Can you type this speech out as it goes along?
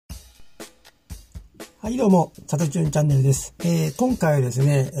はい、どうも、里ちゅーんチャンネルです。今回はです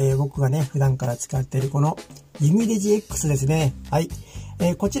ね、僕がね、普段から使っているこのUMIDIGI X ですね。はい。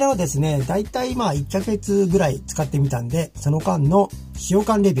こちらをですね、だいたい1ヶ月ぐらい使ってみたんで、その間の使用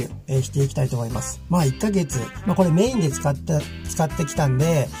感レビュー、していきたいと思います。1ヶ月、これメインで使ってきたん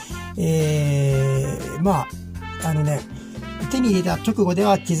で、手に入れた直後で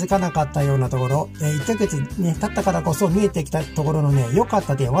は気づかなかったようなところ、1ヶ月ね、経ったからこそ見えてきたところのね、良かっ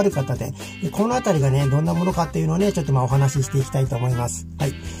た点、悪かった点、このあたりがね、どんなものかっていうのをね、ちょっとお話ししていきたいと思います。は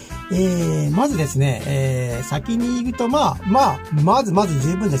い。まずですね、先に言うと、まず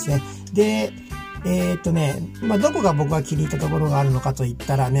十分ですね。で、どこが僕が気に入ったところがあるのかと言っ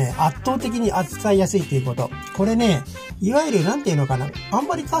たらね、圧倒的に扱いやすいということ。これね、いわゆるなんていうのかな、あん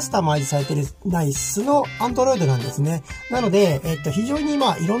まりカスタマイズされてない素のアンドロイドなんですね。なので、非常にい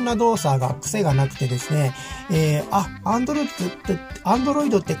ろんな動作が癖がなくてですね、アンドロイ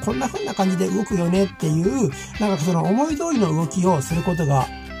ドってこんな風な感じで動くよねっていう、その思い通りの動きをすることが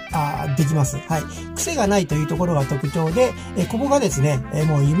できます。はい。癖がないというところが特徴で、ここがですね、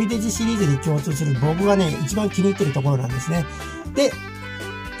もうUMIDIGIシリーズに共通する僕がね、一番気に入っているところなんですね。で、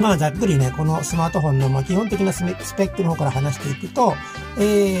ざっくりね、このスマートフォンの基本的なスペックの方から話していくと、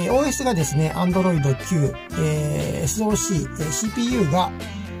OS がですね、Android 9、SoC、CPU が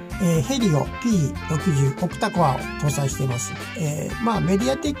ヘリオ P60 オクタコアを搭載しています。メデ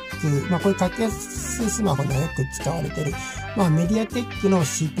ィアテック、これ格安スマホではよく使われている、メディアテックの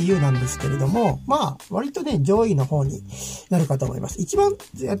CPU なんですけれども、割とね、上位の方になるかと思います。一番、ト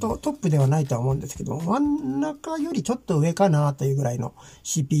ップではないとは思うんですけども、真ん中よりちょっと上かなというぐらいの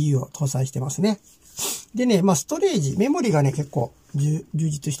CPU を搭載してますね。でね、ストレージ、メモリがね、結構充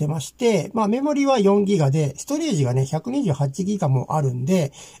実してまして、メモリは 4GB で、ストレージがね、128GB もあるん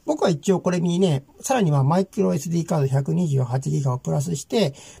で、僕は一応これにね、さらにマイクロ SD カード 128GB をプラスし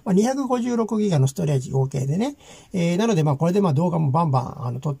て、256GB のストレージ合計でね、なのでこれで動画もバンバ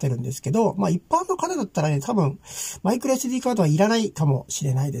ン撮ってるんですけど、一般の方だったらね、多分、マイクロ SD カードはいらないかもし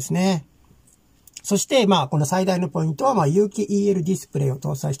れないですね。そして、この最大のポイントは、有機 EL ディスプレイを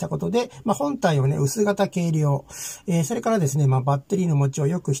搭載したことで、本体をね、薄型軽量、それからですね、バッテリーの持ちを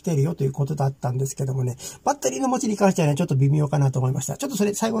よくしているよということだったんですけどもね、バッテリーの持ちに関してはね、ちょっと微妙かなと思いました。ちょっとそ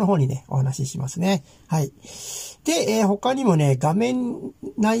れ最後の方にね、お話ししますね。はい。で、他にもね、画面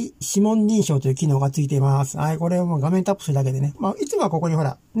内指紋認証という機能がついています。はい、これをもう画面タップするだけでね、いつもはここにほ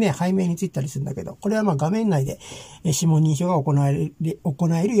ら、ね、背面についたりするんだけど、これは画面内で指紋認証が行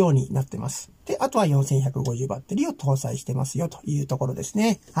えるようになってます。で、あとは4150バッテリーを搭載してますよというところです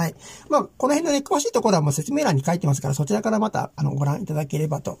ね。はい。この辺のね、詳しいところはもう説明欄に書いてますから、そちらからまた、ご覧いただけれ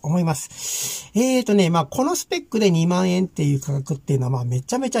ばと思います。このスペックで2万円っていう価格っていうのは、め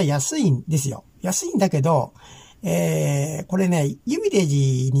ちゃめちゃ安いんですよ。安いんだけど、これね、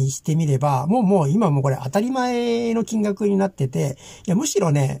UMIDIGIにしてみれば、もう今もこれ当たり前の金額になってて、むし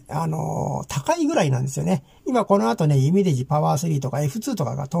ろね、高いぐらいなんですよね。今この後ね、UMIDIGI Power 3とか F2 と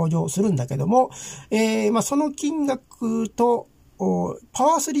かが登場するんだけども、その金額と、パ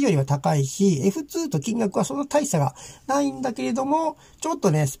ワー3よりは高いし、F2 と金額はその大差がないんだけれども、ちょっと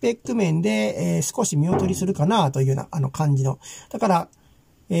ね、スペック面で、少し見劣りするかなというような、感じの。だから、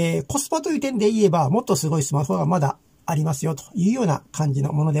コスパという点で言えば、もっとすごいスマホがまだありますよというような感じ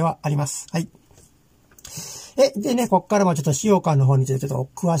のものではあります。はい。でね、ここからちょっと使用感の方についてちょっと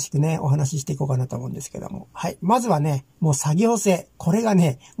詳しくね、お話ししていこうかなと思うんですけども。はい。まずはね、もう作業性。これが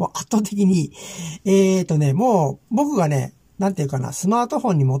ね、もう圧倒的に、もう僕がね、なんていうかな、スマートフ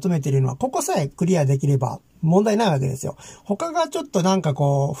ォンに求めているのは、ここさえクリアできれば問題ないわけですよ。他がちょっと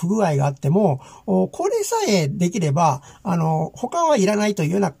不具合があっても、これさえできれば、他はいらないとい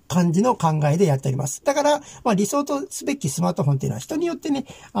うような感じの考えでやっております。だから、理想とすべきスマートフォンっていうのは人によってね、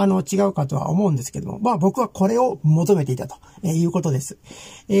違うかとは思うんですけども、僕はこれを求めていたということです。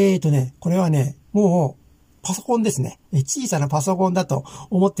これはね、もう、パソコンですね。小さなパソコンだと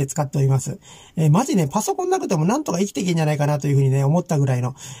思って使っております。マジね、パソコンなくてもなんとか生きていけんじゃないかなというふうにね、思ったぐらい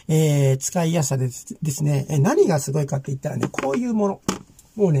の、使いやすさですね。何がすごいかって言ったらね、こういうもの。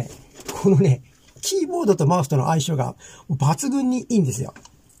もうね、このね、キーボードとマウスとの相性が抜群にいいんですよ。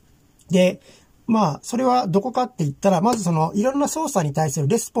で、それはどこかって言ったら、まずいろんな操作に対する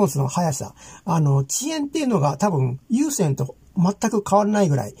レスポンスの速さ。遅延っていうのが多分、有線と全く変わらない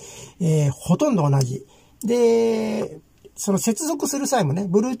ぐらい、ほとんど同じ。で、接続する際もね、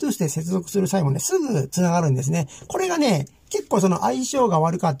Bluetooth で接続する際もね、すぐ繋がるんですね。これがね、結構相性が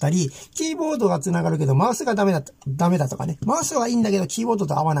悪かったり、キーボードが繋がるけど、マウスがダメだとかね、マウスはいいんだけど、キーボード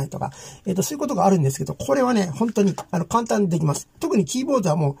と合わないとか、そういうことがあるんですけど、これはね、本当に、簡単にできます。特にキーボード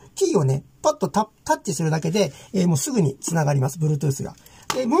はもう、キーをね、パッとタッチするだけで、もうすぐに繋がります、Bluetooth が。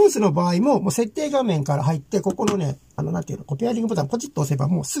で、マウスの場合も、もう設定画面から入って、ここのね、なんていうの、ペアリングボタンポチッと押せば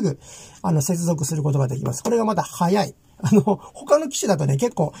もうすぐ、接続することができます。これがまた早い。他の機種だとね、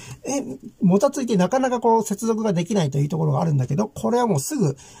結構、もたついてなかなかこう接続ができないというところがあるんだけど、これはもうす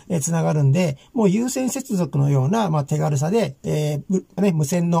ぐ、繋がるんで、もう有線接続のような、まあ、手軽さで、無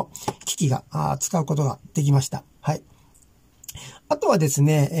線の機器が、使うことができました。はい。あとはです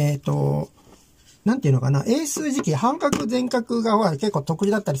ね、なんていうのかな、英数字キー、半角全角が結構得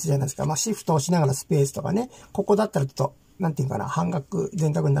意だったりするじゃないですか。まあ、シフトを押しながらスペースとかね、ここだったらちょっと、なんていうかな、半角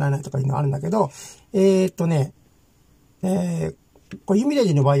全角にならないとかいうのがあるんだけど、これ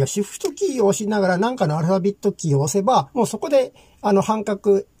UMIDIGIの場合はシフトキーを押しながらなんかのアルファベットキーを押せば、もうそこで、半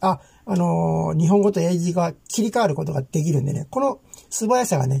角、日本語と英字が切り替わることができるんでね、この素早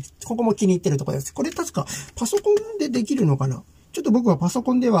さがね、ここも気に入ってるところです。これ確かパソコンでできるのかな？ちょっと僕はパソ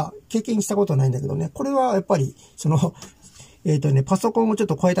コンでは経験したことないんだけどね、これはやっぱり、パソコンをちょっ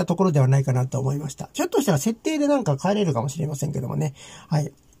と超えたところではないかなと思いました。ひょっとしたら設定でなんか変えれるかもしれませんけどもね。は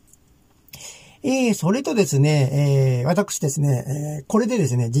い。それとですね、私ですね、これでで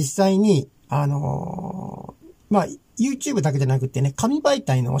すね、実際に、YouTube だけじゃなくてね、紙媒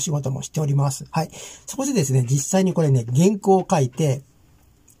体のお仕事もしております。はい。そこでですね、実際にこれね、原稿を書いて、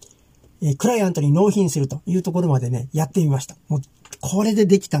クライアントに納品するというところまでね、やってみました。もう、これで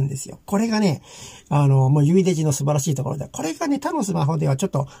できたんですよ。これがね、もうUMIDIGIの素晴らしいところで、これがね、他のスマホではちょ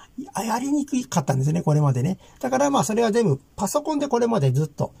っと、やりにくかったんですね、これまでね。だからまあ、それは全部、パソコンでこれまでずっ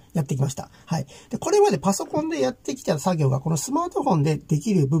とやってきました。はい。で、これまでパソコンでやってきた作業が、このスマートフォンでで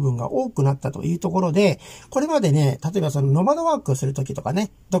きる部分が多くなったというところで、これまでね、例えばそのノマドワークをするときとかね、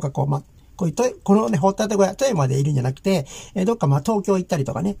どっかこう、このね、掘ったて小屋、富山でいるんじゃなくて、どっか東京行ったり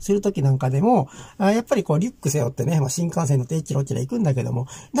とかね、するときなんかでも、やっぱりリュック背負ってね、新幹線乗ってチロチロ行くんだけども、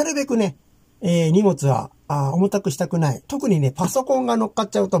なるべくね、荷物は、重たくしたくない。特にね、パソコンが乗っかっ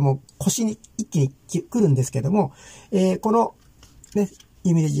ちゃうともう腰に一気に来るんですけども、この、ね、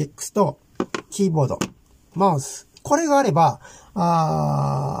UMIDIGI X と、キーボード、マウス、これがあれば、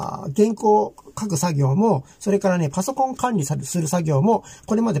原稿を書く作業も、それからね、パソコン管理する作業も、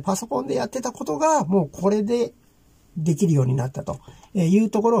これまでパソコンでやってたことが、もうこれでできるようになったとい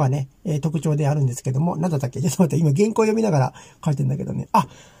うところがね、特徴であるんですけども、なんだったっけ？ちょっと待って、今原稿読みながら書いてんだけどね。あ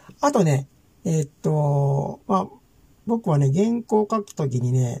とね、僕はね、原稿を書くとき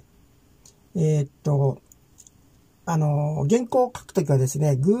にね、原稿を書くときはです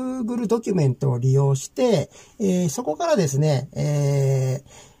ね、Google ドキュメントを利用して、そこからですね、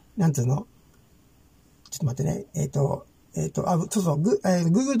なんつうの？ちょっと待ってね。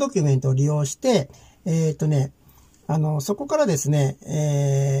Google ドキュメントを利用して、そこからです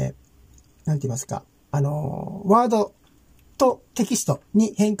ね、なんて言いますか、ワードとテキスト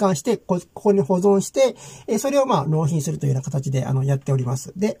に変換して、ここに保存して、それを納品するというような形で、やっておりま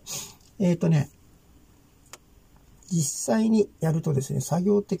す。で、実際にやるとですね、作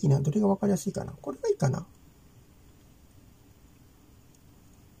業的な、どれがわかりやすいかな？これがいいかな？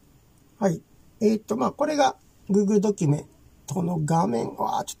はい。これが Google ドキュメントの画面。ちょっ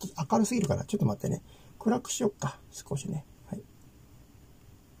と明るすぎるかな？ちょっと待ってね。暗くしよっか。少しね。はい。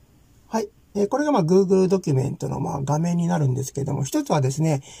はい。これがGoogle ドキュメントの画面になるんですけども、一つはです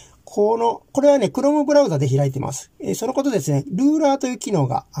ね、これはね、Chrome ブラウザで開いてます。そのことですね、ルーラーという機能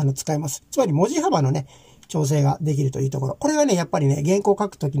が使えます。つまり文字幅のね、調整ができるというところ。これがね、やっぱりね、原稿を書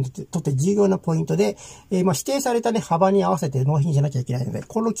くときにとって重要なポイントで、指定されたね、幅に合わせて納品しなきゃいけないので、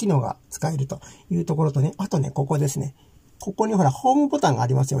この機能が使えるというところとね、あとね、ここですね。ここにほら、ホームボタンがあ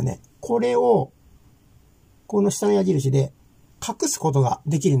りますよね。これを、この下の矢印で隠すことが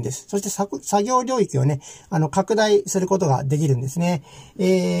できるんです。そして作業領域をね、拡大することができるんですね。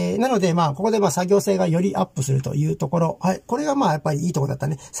なので、ここで作業性がよりアップするというところ。はい。これがやっぱりいいところだった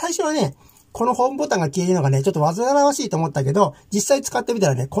ね。最初はね、このホームボタンが消えるのがね、ちょっと煩わしいと思ったけど、実際使ってみた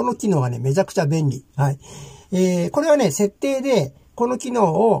らね、この機能がね、めちゃくちゃ便利。はい。これはね、設定で、この機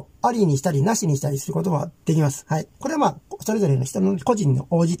能をありにしたり、なしにしたりすることができます。はい。これはそれぞれの人の個人に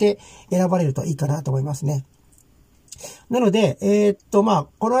応じて選ばれるといいかなと思いますね。なので、こ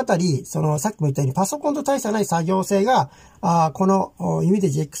のあたり、さっきも言ったようにパソコンと大差ない作業性が、この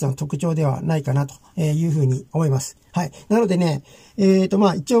UMIDIGI X の特徴ではないかなというふうに思います。はい。なのでね、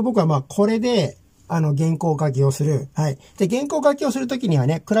一応僕はこれで、原稿書きをする。はい。で、原稿書きをするときには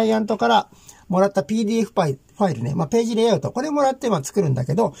ね、クライアントからもらった PDF ファイルね、ページレイアウト、これもらって作るんだ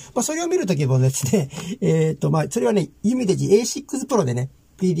けど、それを見るときもですね、それはね、UMIDIGI A6 Pro でね、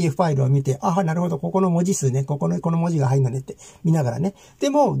PDF ファイルを見て、なるほど、ここの文字数ね、この文字が入るのねって見ながらね。で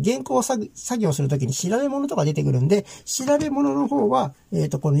も、原稿作業するときに調べ物とか出てくるんで、調べ物の方は、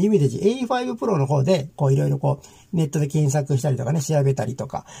このUMIDIGI A5 Pro の方で、いろいろネットで検索したりとかね、調べたりと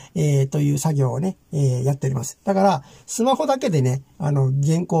か、という作業をね、やっております。だから、スマホだけでね、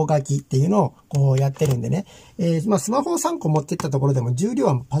原稿書きっていうのをこうやってるんでね、まあ、スマホを3個持ってったところでも重量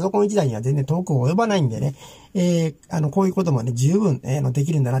はパソコン1台には全然遠く及ばないんでね、こういうこともね、十分、で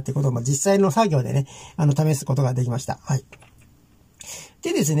きるんだなってことを、まあ、実際の作業でね、試すことができました。はい。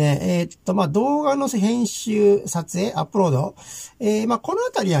でですね、まあ、動画の編集、撮影、アップロード。まあ、この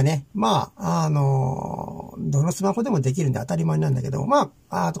あたりはね、まあ、どのスマホでもできるんで当たり前なんだけど、ま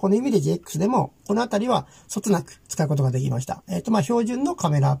あ、このUmidig X でも、このあたりは、そつなく使うことができました。まあ、標準の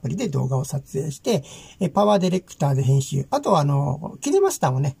カメラアプリで動画を撮影して、パワーディレクターで編集。あとは、キネマスタ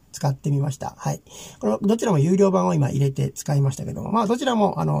ーもね、使ってみました。はい。これ、どちらも有料版を今入れて使いましたけども、まあ、どちら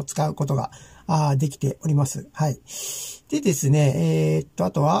も、使うことが、できております。はい。でですね、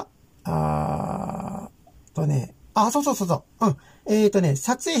あとは、そう。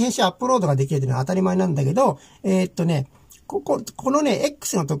撮影編集アップロードができるというのは当たり前なんだけど、このね、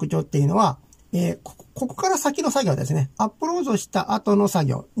X の特徴っていうのは、ここから先の作業ですね。アップロードした後の作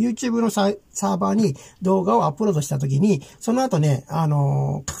業。YouTube のサーバーに動画をアップロードしたときに、その後ね、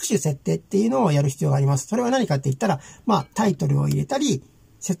各種設定っていうのをやる必要があります。それは何かって言ったら、まあ、タイトルを入れたり、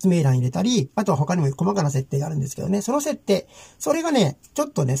説明欄入れたり、あとは他にも細かな設定があるんですけどね、その設定、それがね、ちょっ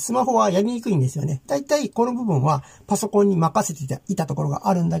とね、スマホはやりにくいんですよね。だいたいこの部分はパソコンに任せていたところが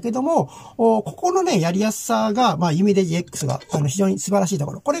あるんだけども、ここのね、やりやすさが、まあ、Umidig X が非常に素晴らしいと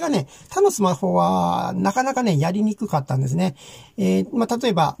ころ。これがね、他のスマホはなかなかね、やりにくかったんですね。まあ、例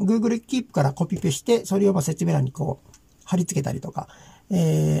えば、Google Keep からコピペして、それをまあ説明欄にこう、貼り付けたりとか、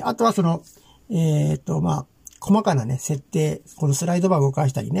あとはまあ、細かなね、設定、このスライドバーを動か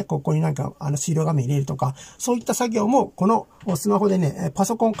したりね、ここになんか、資料画面入れるとか、そういった作業も、このスマホでね、パ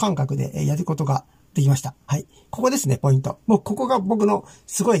ソコン感覚でやることができました。はい。ここですね、ポイント。もう、ここが僕の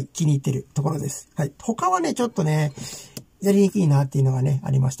すごい気に入ってるところです。はい。他はね、ちょっとね、やりにくいなっていうのがね、あ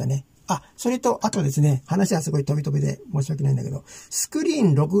りましたね。それと、あとですね、話はすごい飛び飛びで申し訳ないんだけど、スクリー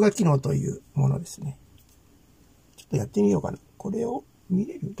ン録画機能というものですね。ちょっとやってみようかな。これを見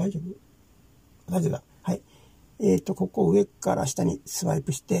れる？大丈夫？大丈夫だ。はい。ここ上から下にスワイ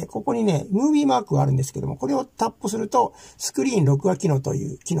プして、ここにね、ムービーマークがあるんですけども、これをタップすると、スクリーン録画機能と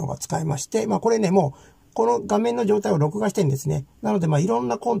いう機能が使えまして、まあこれね、もう、この画面の状態を録画してるんですね。なので、まあいろん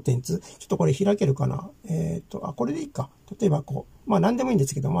なコンテンツ、ちょっとこれ開けるかな。これでいいか。例えばこう、まあ何でもいいんで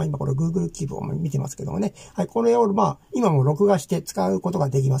すけど、まあ今これ Google Keep を見てますけどもね。はい、これをまあ、今も録画して使うことが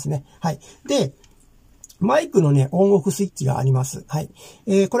できますね。はい。で、マイクのね、オンオフスイッチがあります。はい。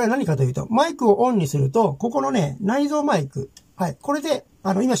これは何かというと、マイクをオンにすると、ここのね、内蔵マイク。はい。これで、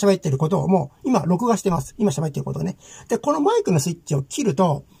今喋ってることをもう、今録画してます。今喋ってることをね。で、このマイクのスイッチを切る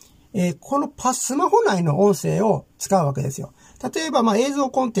と、このスマホ内の音声を使うわけですよ。例えば、まあ、映像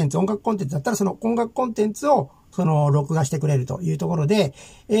コンテンツ、音楽コンテンツだったら、その音楽コンテンツを、録画してくれるというところで、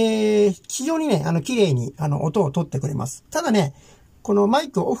非常にね、綺麗に、音を取ってくれます。ただね、このマイ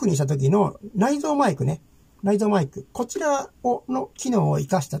クをオフにした時の内蔵マイクね。内蔵マイク。こちらの機能を活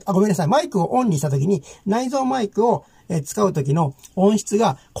かした。ごめんなさい。マイクをオンにしたときに、内蔵マイクを使うときの音質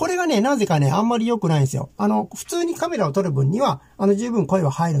が、これがね、なぜかね、あんまり良くないんですよ。普通にカメラを撮る分には、十分声は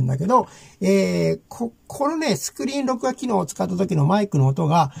入るんだけど、このね、スクリーン録画機能を使った時のマイクの音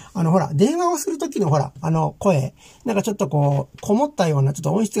が、ほら、電話をする時のほら、声、なんかちょっとこう、こもったような、ちょっ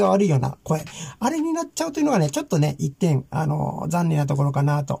と音質が悪いような声、あれになっちゃうというのがね、ちょっとね、一点、残念なところか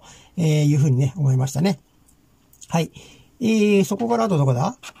な、というふうにね、思いましたね。はい。そこからあとどこ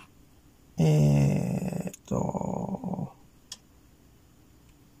だ？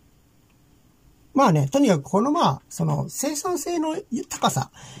まあね、とにかくこの生産性の高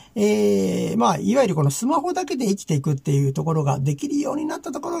さ、まあ、いわゆるこのスマホだけで生きていくっていうところができるようになっ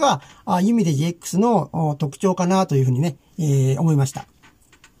たところが、Umidig X の特徴かなというふうにね、思いました。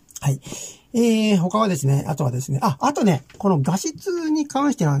はい。他はですね、あとはですね、あとね、この画質に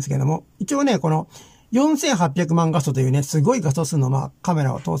関してなんですけれども、一応ね、この、4800万画素というね、すごい画素数のカメ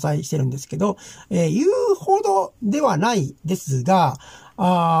ラを搭載してるんですけど、言うほどではないですが、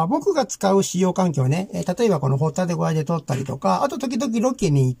僕が使う使用環境ね、例えばこのホタテ小屋で撮ったりとか、あと時々ロケ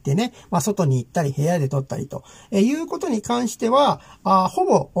に行ってね、外に行ったり部屋で撮ったりと、いうことに関しては、ほ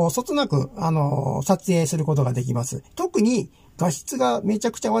ぼそつなく、撮影することができます。特に画質がめち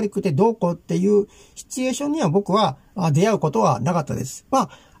ゃくちゃ悪くてどうこうっていうシチュエーションには僕は出会うことはなかったです。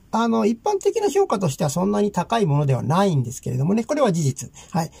一般的な評価としてはそんなに高いものではないんですけれどもね、これは事実。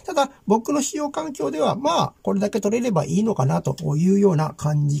はい。ただ、僕の使用環境では、これだけ取れればいいのかなというような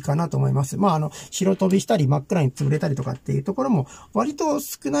感じかなと思います。白飛びしたり真っ暗に潰れたりとかっていうところも割と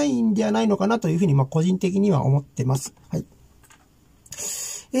少ないんではないのかなというふうに、個人的には思ってます。はい。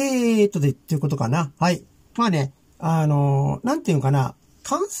ということかな。はい。なんていうのかな、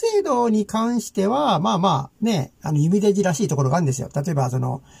完成度に関しては、まあまあ、ね、指デジらしいところがあるんですよ。例えば、な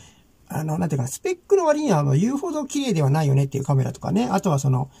んていうかな、スペックの割には言うほど綺麗ではないよねっていうカメラとかね。あとはこ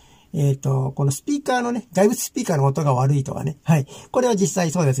のスピーカーのね、外部スピーカーの音が悪いとかね。はい。これは実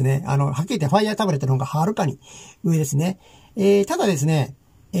際そうですね。はっきり言って Fire タブレットの方がはるかに上ですね。ただですね、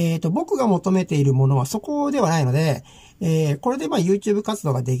僕が求めているものはそこではないので、これでまあ YouTube 活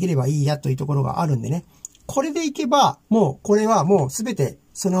動ができればいいやというところがあるんでね。これでいけば、もう、これはもうすべて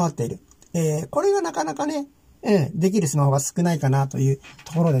備わっている。これがなかなかね、できるスマホが少ないかなという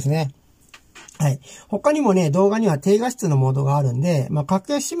ところですね。はい。他にもね、動画には低画質のモードがあるんで、まあ、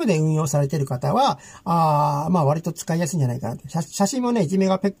格安 SIM で運用されている方は、まあ、割と使いやすいんじゃないかなと。写真もね、1メ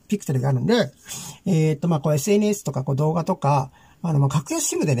ガピクセルがあるんで、まあ、こう SNS とか、こう動画とか、まあ、格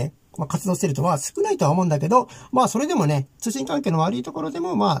安 SIM でね、まあ、活動してるとは少ないとは思うんだけど、まあ、それでもね、通信関係の悪いところで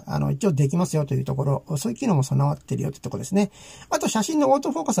も、まあ、一応できますよというところ、そういう機能も備わってるよというところですね。あと、写真のオー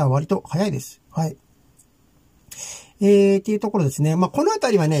トフォーカスは割と早いです。はい。っていうところですね。まあ、このあた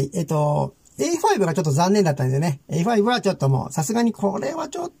りはね、A5 がちょっと残念だったんですよね。A5 はちょっともう、さすがにこれは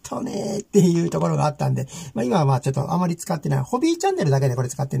ちょっとね、っていうところがあったんで、まあ今はまあちょっとあまり使ってない。ホビーチャンネルだけでこれ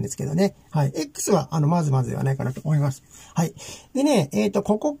使ってるんですけどね。はい。X はまずではないかなと思います。はい。でね、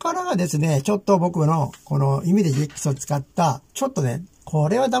ここからはですね、ちょっと僕のこのUmidig X を使った、ちょっとね、こ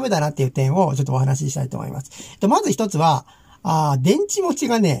れはダメだなっていう点をちょっとお話ししたいと思います。まず一つは、電池持ち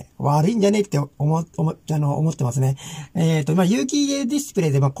がね、悪いんじゃねって思ってますね。まあ、有機 EL ディスプレ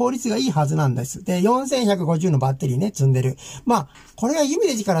イで、まあ、効率がいいはずなんです。で、4150のバッテリーね、積んでる。まあ、これはユミ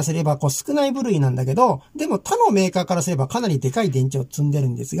デジからすれば、こう、少ない部類なんだけど、でも他のメーカーからすればかなりでかい電池を積んでる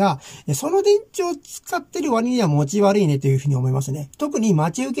んですが、その電池を使ってる割には持ち悪いねというふうに思いますね。特に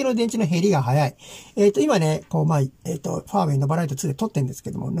待ち受けの電池の減りが早い。今ね、こう、まあ、ファーウェイノバライト2で撮ってるんですけ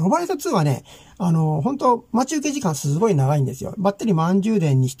ども、ノバライト2はね、本当待ち受け時間すごい長いんですよ。バッテリー満充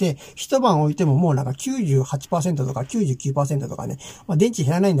電にして、一晩置いてももうなんか 98% とか 99% とかね、まあ、電池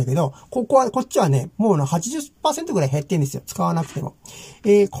減らないんだけど、こっちはね、もう80% ぐらい減ってんですよ。使わなくても。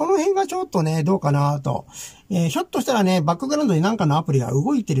この辺がちょっとね、どうかなと。ひょっとしたらね、バックグラウンドになんかのアプリが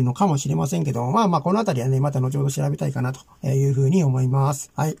動いてるのかもしれませんけど、まあまあこのあたりはね、また後ほど調べたいかなというふうに思いま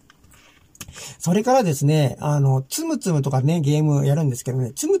す。はい。それからですね、つむつむとかね、ゲームやるんですけど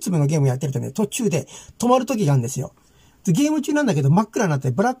ね、つむつむのゲームやってるとね、途中で止まる時があるんですよ。ゲーム中なんだけど真っ暗になっ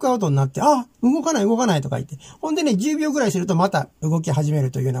てブラックアウトになって、動かないとか言って。ほんでね、10秒ぐらいするとまた動き始める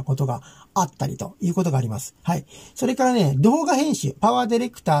というようなことがあったりということがあります。はい。それからね、動画編集、パワーディレ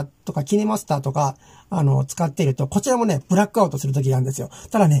クターとかキネマスターとか、使っていると、こちらもね、ブラックアウトするときがあるんですよ。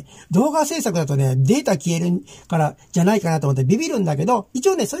ただね、動画制作だとね、データ消えるからじゃないかなと思ってビビるんだけど、一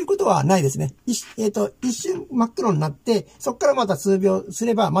応ね、そういうことはないですね。一瞬真っ黒になって、そこからまた数秒す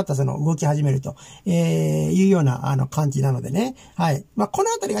れば、また動き始めると、いうような、感じなのでね。はい。まあ、この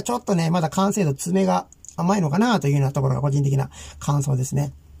あたりがちょっとね、まだ完成度爪が甘いのかなというようなところが個人的な感想です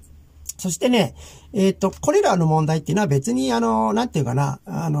ね。そしてね、これらの問題っていうのは別になんていうかな、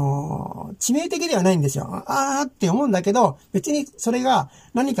致命的ではないんですよ。って思うんだけど、別にそれが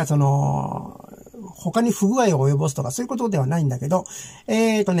何か他に不具合を及ぼすとかそういうことではないんだけど、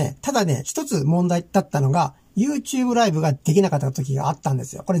ただね、一つ問題だったのが、YouTube ライブができなかった時があったんで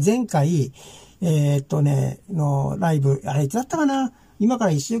すよ。これ前回、のライブ、あれいつだったかな？今か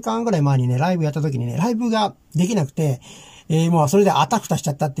ら1週間ぐらい前にね、ライブやった時にね、ライブができなくて、もうそれであたふたしち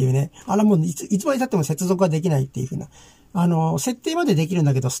ゃったっていうね。もういつまで経っても接続ができないっていう風な。設定までできるん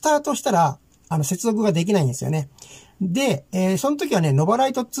だけど、スタートしたら、接続ができないんですよね。で、その時はね、ノバラ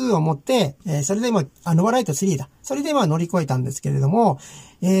イト2を持って、それでノバライト3だ。それで乗り越えたんですけれども、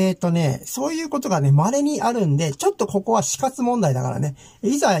そういうことがね、稀にあるんで、ちょっとここは死活問題だからね。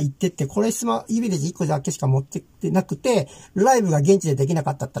いざ行ってって、これ指で1個だけしか持ってってなくて、ライブが現地でできな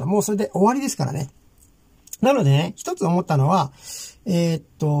かったったら、もうそれで終わりですからね。なのでね、一つ思ったのは、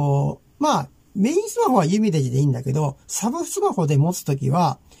まあ、メインスマホはユミデジでいいんだけど、サブスマホで持つとき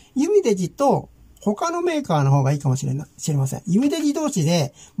は、ユミデジと他のメーカーの方がいいかもしれません。ユミデジ同士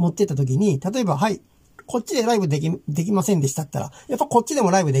で持ってったときに、例えば、はい、こっちでライブできませんでしたったら、やっぱこっちで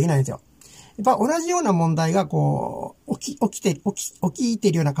もライブできないんですよ。やっぱ同じような問題がこう、起きてい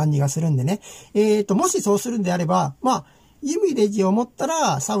るような感じがするんでね。もしそうするんであれば、まあ、ユミデジを持った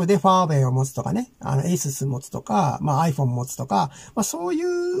ら、サブでファーウェイを持つとかね、ASUS 持つとか、まあ iPhone 持つとか、まあそうい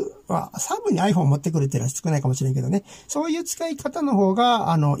う、サブに iPhone 持ってくるっていうのは少ないかもしれんけどね、そういう使い方の方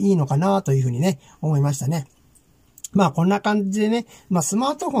が、いいのかなというふうにね、思いましたね。まあこんな感じでね、まあス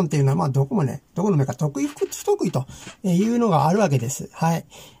マートフォンっていうのはまあどこのメーカー得意不得意というのがあるわけです。はい。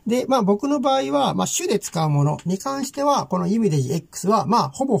で、まあ僕の場合は、まあ主で使うものに関しては、このUMIDIGI X はまあ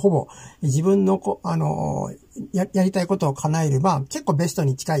ほぼ自分のやりたいことを叶える、まあ結構ベスト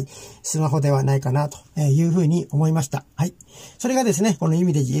に近いスマホではないかなというふうに思いました。はい。それがですね、この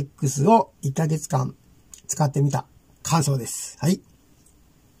UMIDIGI X を1ヶ月間使ってみた感想です。はい。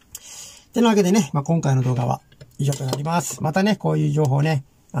てなわけでね、まあ今回の動画は以上となります。またね、こういう情報をね、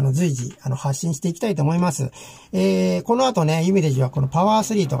随時、発信していきたいと思います。この後ね、UMIDIGIはこのパワ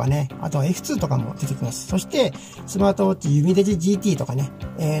ー3とかね、あとは F2 とかも出てきます。そして、スマートウォッチUMIDIGI GT とかね、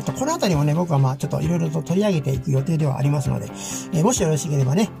このあたりもね、僕はまあちょっといろいろと取り上げていく予定ではありますので、もしよろしけれ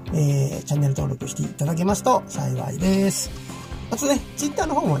ばね、チャンネル登録していただけますと幸いです。あとね、Twitter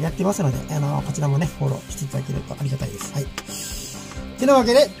の方もやってますので、こちらもね、フォローしていただけるとありがたいです。はい。てなわ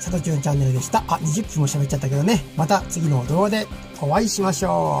けで、さとちゅんチャンネルでした。20分も喋っちゃったけどね。また次の動画でお会いしまし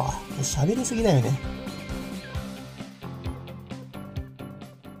ょう。喋りすぎだよね。